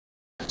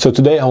So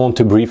today I want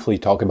to briefly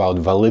talk about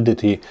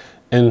validity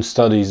in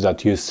studies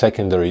that use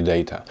secondary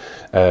data.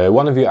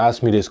 One of you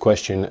asked me this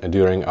question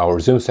during our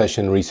Zoom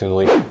session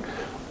recently.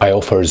 I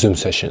offer Zoom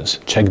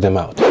sessions, check them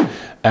out.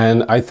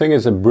 And I think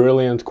it's a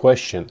brilliant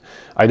question.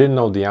 I didn't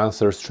know the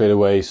answer straight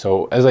away,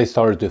 so as I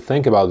started to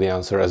think about the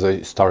answer, as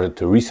I started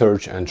to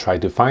research and try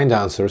to find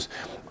answers,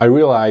 I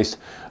realized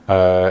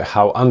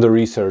how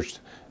under-researched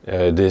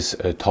this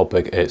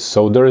topic is.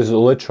 So there is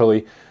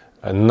literally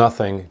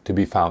nothing to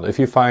be found. If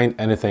you find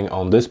anything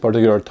on this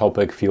particular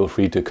topic, feel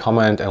free to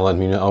comment and let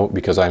me know,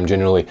 because I'm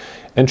genuinely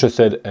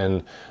interested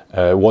in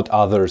what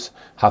others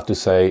have to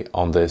say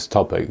on this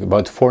topic.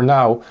 But for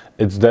now,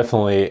 it's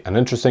definitely an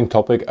interesting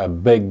topic, a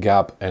big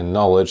gap in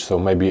knowledge, so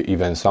maybe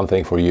even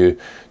something for you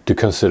to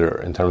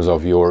consider in terms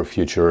of your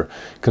future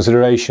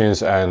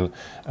considerations and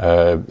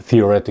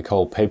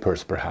theoretical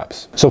papers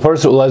perhaps. So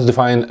first, let's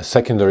define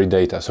secondary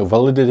data. So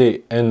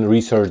validity in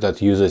research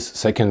that uses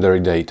secondary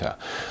data.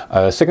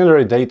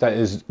 Secondary data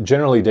is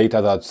generally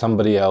data that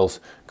somebody else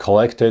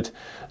collected,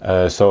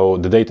 so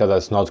the data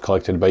that's not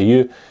collected by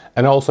you,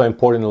 and also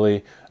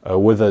importantly,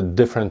 with a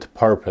different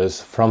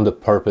purpose from the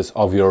purpose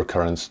of your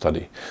current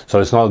study. So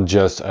it's not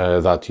just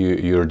that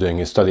you're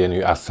doing a study and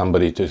you ask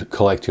somebody to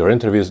collect your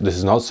interviews. This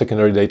is not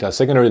secondary data.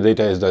 Secondary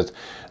data is that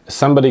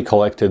somebody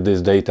collected this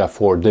data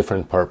for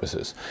different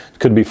purposes. It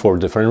could be for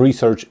different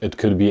research. It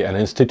could be an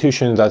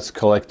institution that's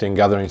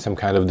gathering some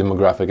kind of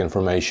demographic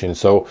information.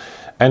 So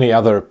any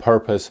other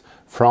purpose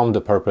from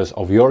the purpose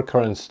of your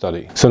current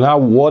study. So now,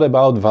 what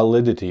about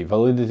validity?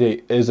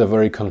 Validity is a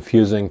very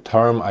confusing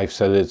term. I've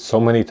said it so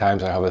many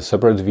times. I have a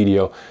separate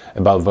video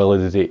about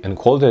validity in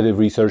qualitative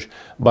research,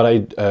 but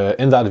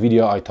in that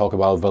video I talk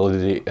about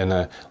validity in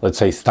a, let's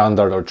say,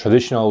 standard or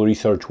traditional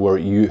research where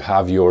you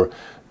have your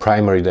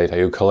primary data.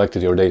 You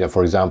collected your data,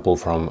 for example,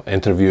 from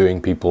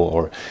interviewing people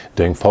or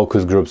doing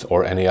focus groups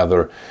or any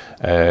other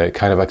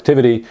kind of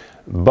activity.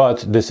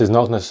 But this is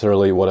not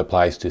necessarily what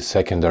applies to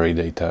secondary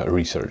data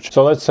research.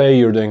 So let's say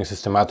you're doing a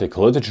systematic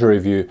literature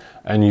review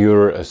and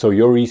your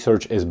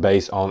research is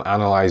based on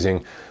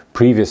analyzing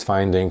previous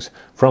findings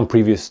from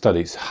previous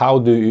studies. How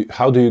do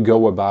you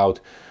go about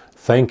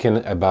thinking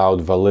about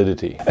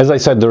validity? As I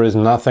said, there is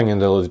nothing in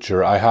the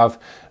literature. I have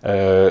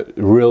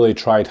really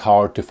tried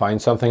hard to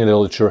find something in the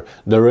literature.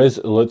 There is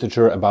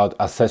literature about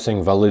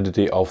assessing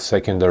validity of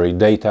secondary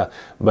data,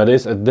 but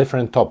it's a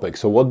different topic.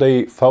 So what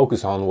they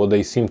focus on, what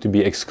they seem to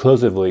be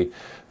exclusively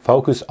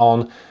focused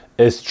on,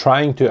 is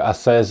trying to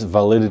assess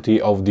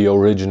validity of the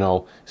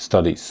original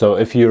studies. So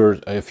if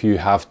you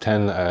have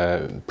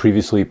 10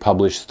 previously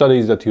published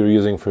studies that you're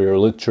using for your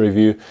literature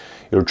review,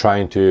 you're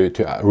trying to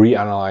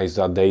reanalyze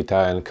that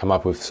data and come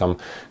up with some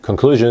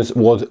conclusions.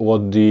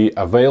 What the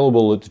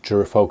available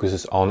literature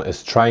focuses on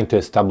is trying to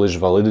establish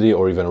validity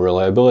or even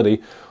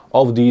reliability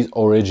of these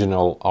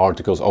original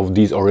articles, of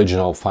these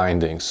original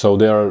findings. So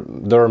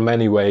there are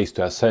many ways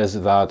to assess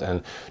that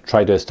and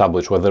try to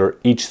establish whether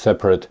each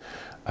separate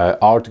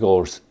article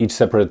or each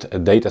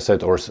separate data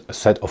set or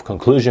set of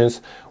conclusions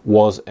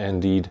was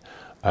indeed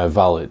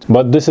valid.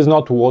 But this is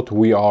not what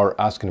we are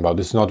asking about.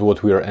 This is not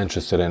what we are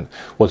interested in.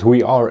 What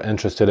we are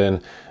interested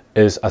in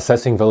is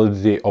assessing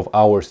validity of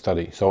our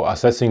study. So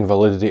assessing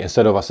validity,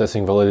 instead of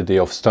assessing validity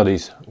of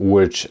studies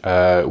which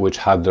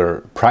had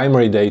their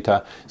primary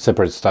data,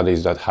 separate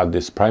studies that had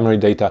this primary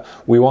data,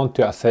 we want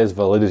to assess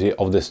validity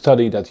of the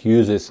study that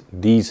uses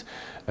these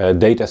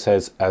data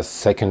sets as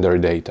secondary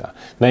data,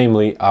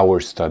 namely our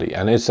study,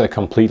 and it's a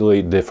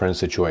completely different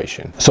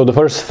situation. So the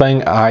first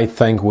thing I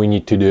think we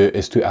need to do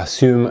is to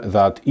assume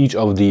that each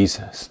of these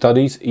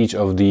studies, each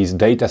of these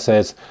data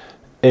sets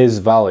is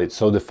valid.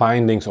 So the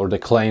findings or the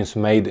claims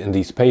made in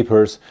these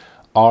papers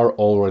are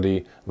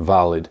already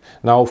valid.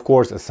 Now, of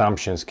course,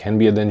 assumptions can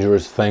be a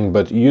dangerous thing,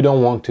 but you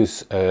don't want to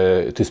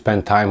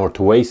spend time or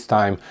to waste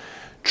time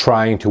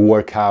trying to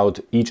work out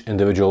each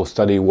individual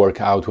study,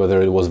 work out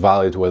whether it was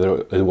valid,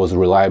 whether it was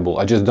reliable.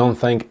 I just don't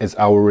think it's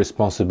our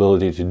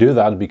responsibility to do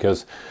that,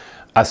 because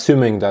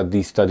assuming that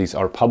these studies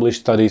are published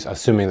studies,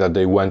 assuming that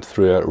they went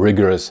through a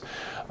rigorous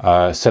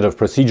set of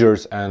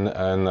procedures and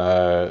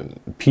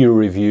peer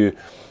review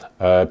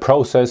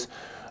process,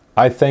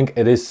 I think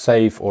it is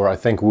safe, or I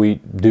think we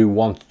do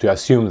want to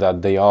assume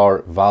that they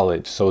are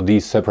valid. So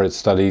these separate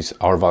studies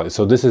are valid.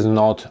 So this is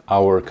not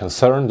our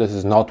concern. This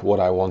is not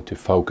what I want to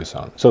focus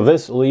on. So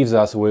this leaves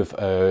us with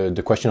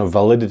the question of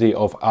validity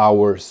of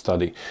our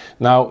study.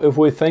 Now, if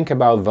we think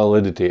about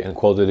validity in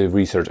qualitative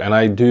research, and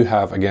I do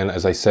have, again,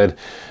 as I said,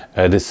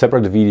 this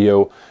separate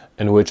video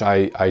in which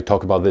I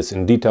talk about this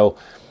in detail.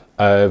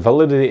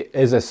 Validity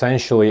is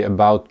essentially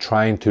about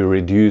trying to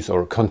reduce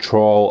or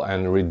control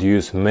and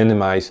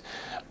minimize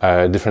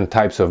different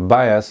types of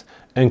bias,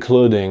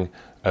 including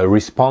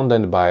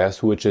respondent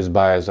bias, which is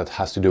bias that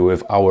has to do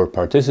with our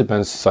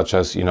participants, such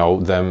as,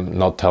 them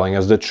not telling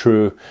us the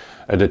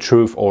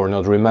truth or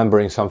not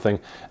remembering something,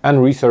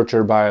 and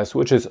researcher bias,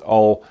 which is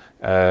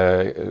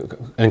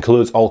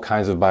includes all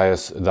kinds of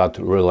bias that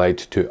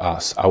relate to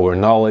us, our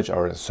knowledge,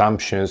 our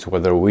assumptions,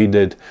 whether we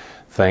did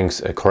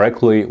things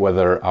correctly,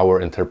 whether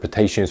our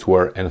interpretations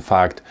were in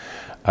fact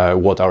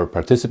what our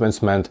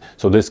participants meant,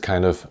 so this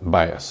kind of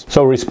bias.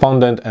 So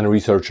respondent and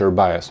researcher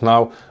bias.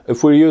 Now,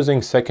 if we're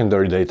using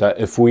secondary data,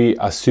 if we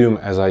assume,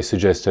 as I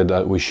suggested,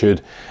 that we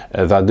should,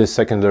 that this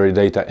secondary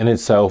data in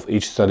itself,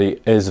 each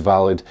study is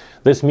valid,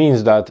 this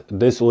means that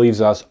this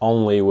leaves us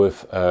only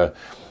with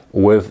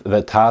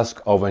the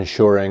task of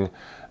ensuring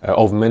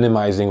of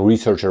minimizing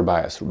researcher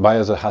bias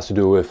that has to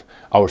do with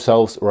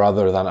ourselves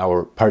rather than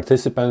our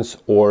participants,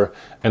 or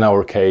in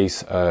our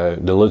case,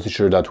 the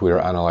literature that we're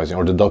analyzing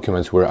or the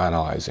documents we're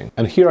analyzing.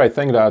 And here I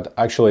think that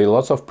actually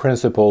lots of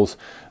principles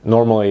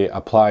normally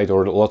applied,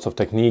 or lots of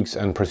techniques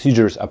and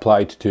procedures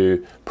applied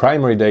to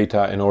primary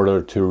data in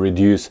order to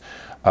reduce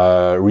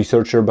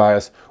researcher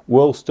bias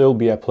will still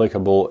be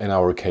applicable in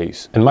our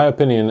case. In my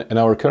opinion, in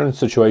our current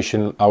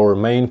situation, our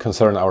main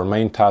concern, our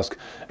main task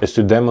is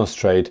to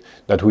demonstrate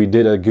that we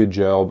did a good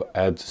job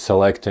at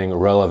selecting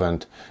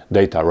relevant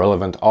data,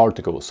 relevant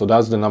articles. So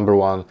that's the number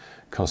one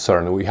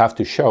concern. We have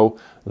to show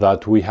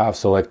that we have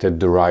selected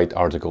the right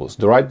articles.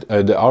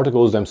 The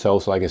articles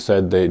themselves, like I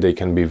said, they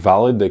can be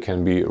valid, they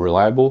can be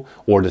reliable,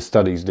 or the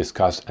studies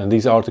discussed in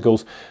these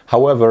articles.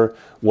 However,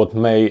 what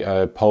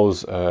may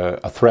pose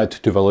a threat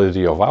to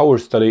validity of our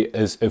study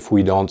is if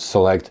we don't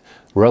select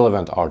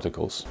relevant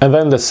articles. And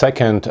then the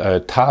second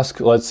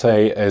task, let's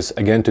say, is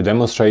again to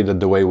demonstrate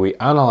that the way we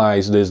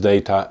analyze this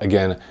data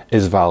again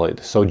is valid.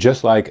 So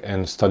just like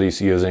in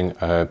studies using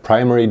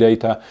primary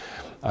data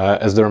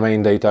as their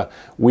main data,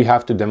 we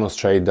have to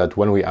demonstrate that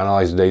when we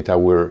analyze data,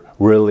 we're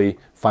really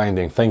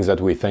finding things that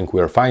we think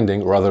we're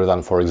finding, rather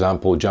than, for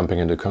example, jumping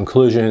into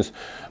conclusions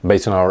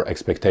based on our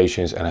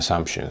expectations and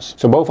assumptions.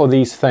 So both of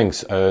these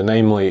things,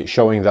 namely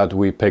showing that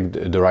we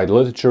picked the right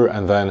literature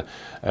and then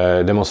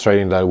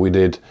demonstrating that we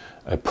did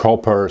a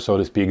proper, so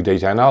to speak,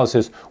 data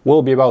analysis,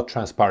 will be about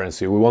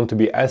transparency. We want to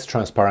be as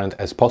transparent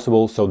as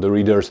possible so the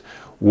readers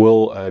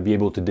will be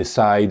able to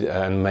decide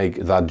and make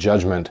that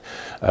judgment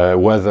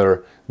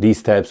whether these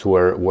steps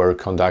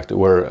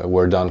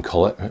were done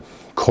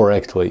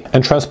correctly.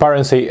 And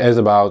transparency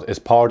is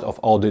part of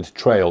audit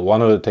trail.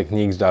 One of the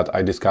techniques that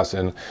I discussed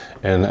in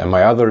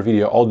my other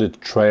video,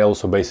 audit trail.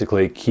 So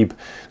basically keep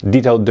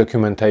detailed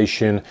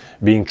documentation,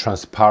 being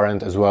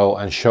transparent as well,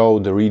 and show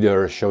the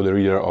reader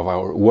of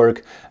our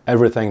work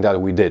everything that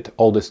we did,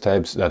 all the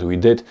steps that we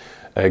did.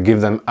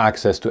 Give them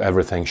access to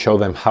everything, show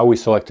them how we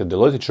selected the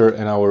literature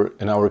in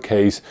our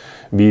case,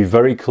 be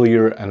very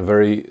clear and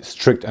very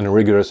strict and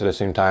rigorous at the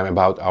same time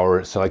about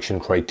our selection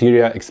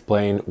criteria,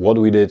 explain what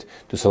we did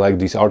to select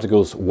these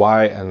articles,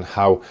 why and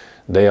how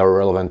they are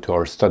relevant to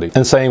our study.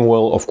 And same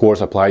will of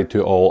course apply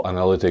to all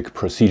analytic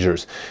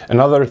procedures.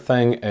 Another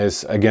thing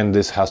is, again,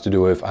 this has to do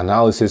with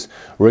analysis.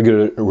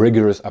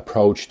 Rigorous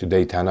approach to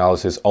data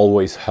analysis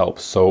always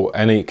helps. So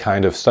any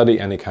kind of study,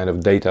 any kind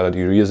of data that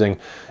you're using,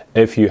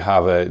 if you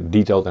have a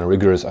detailed and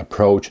rigorous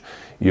approach,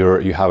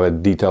 you have a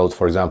detailed,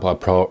 for example,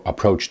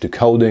 approach to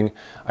coding.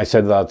 I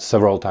said that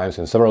several times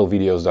in several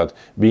videos, that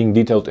being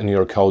detailed in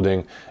your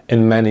coding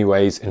in many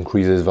ways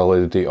increases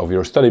validity of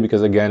your study,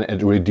 because again,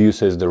 it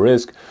reduces the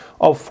risk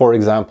of, for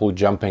example,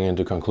 jumping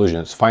into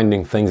conclusions,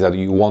 finding things that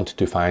you want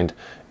to find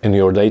in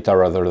your data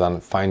rather than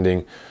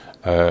finding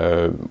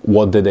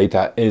what the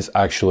data is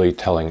actually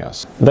telling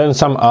us. Then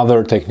some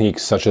other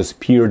techniques such as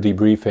peer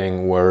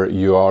debriefing, where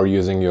you are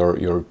using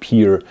your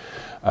peer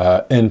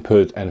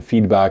input and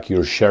feedback,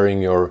 you're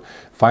sharing your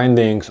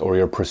findings or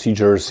your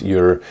procedures,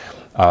 you're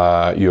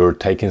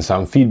taking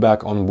some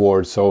feedback on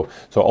board, so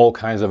all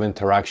kinds of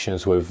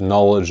interactions with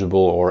knowledgeable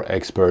or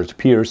expert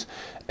peers.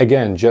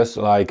 Again, just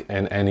like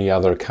in any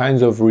other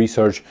kinds of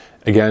research,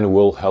 again,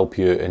 will help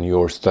you in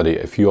your study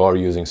if you are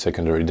using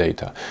secondary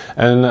data.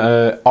 And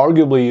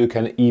arguably, you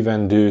can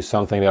even do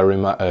something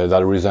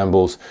that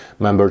resembles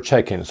member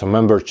check-in. So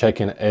member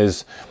check-in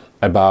is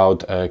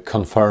about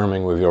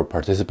confirming with your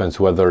participants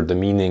whether the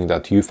meaning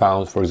that you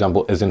found, for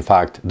example, is in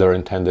fact their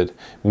intended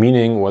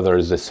meaning, whether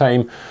it's the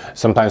same.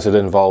 Sometimes it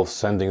involves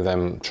sending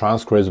them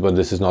transcripts, but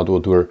this is not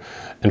what we're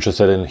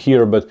interested in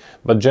here. But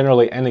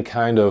generally, any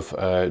kind of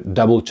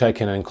double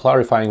checking and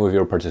clarifying with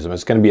your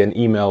participants can be an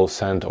email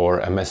sent or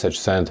a message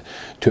sent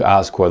to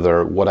ask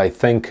whether what I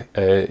think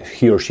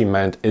he or she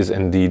meant is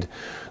indeed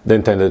the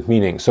intended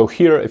meaning. So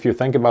here, if you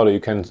think about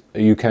it,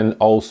 you can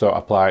also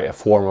apply a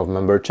form of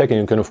member check-in.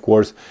 You can, of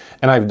course,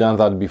 and I've done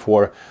that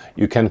before,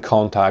 you can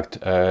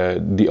contact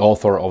the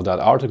author of that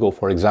article,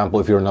 for example,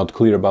 if you're not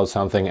clear about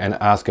something, and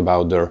ask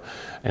about their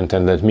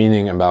intended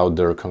meaning, about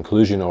their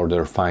conclusion or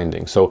their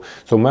findings. So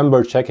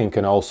member check-in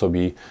can also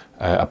be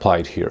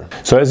applied here.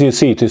 So as you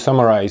see, to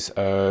summarize,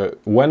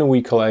 when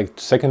we collect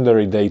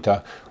secondary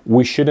data,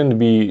 we shouldn't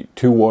be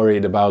too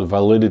worried about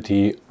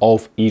validity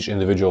of each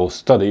individual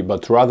study,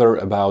 but rather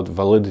about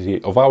validity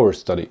of our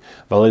study,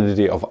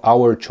 validity of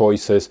our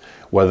choices,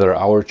 whether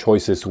our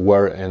choices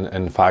were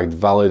in fact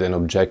valid and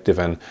objective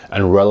and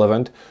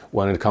relevant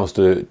when it comes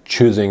to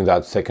choosing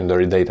that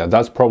secondary data.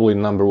 That's probably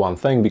number one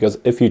thing, because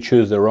if you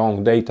choose the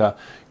wrong data,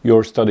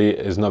 your study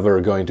is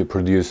never going to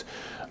produce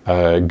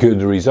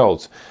good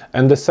results.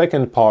 And the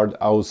second part,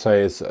 I would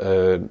say, is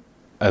the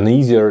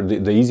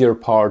easier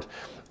part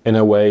in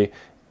a way,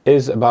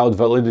 is about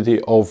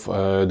validity of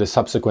the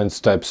subsequent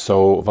steps,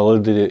 so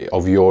validity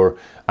of your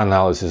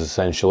analysis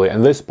essentially.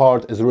 And this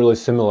part is really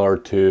similar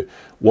to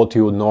what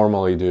you would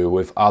normally do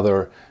with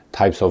other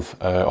types of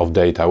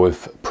data,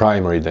 with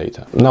primary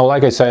data. Now,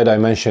 like I said, I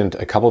mentioned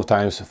a couple of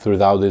times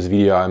throughout this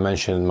video, I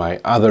mentioned my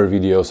other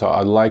video, so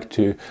I'd like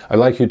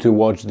you to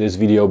watch this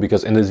video,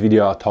 because in this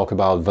video I talk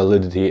about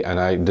validity and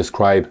I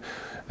describe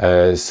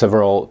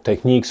several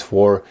techniques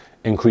for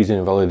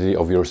increasing validity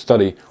of your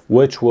study,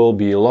 which will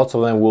be, lots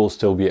of them will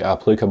still be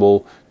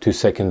applicable to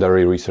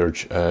secondary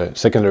research,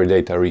 secondary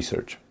data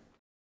research.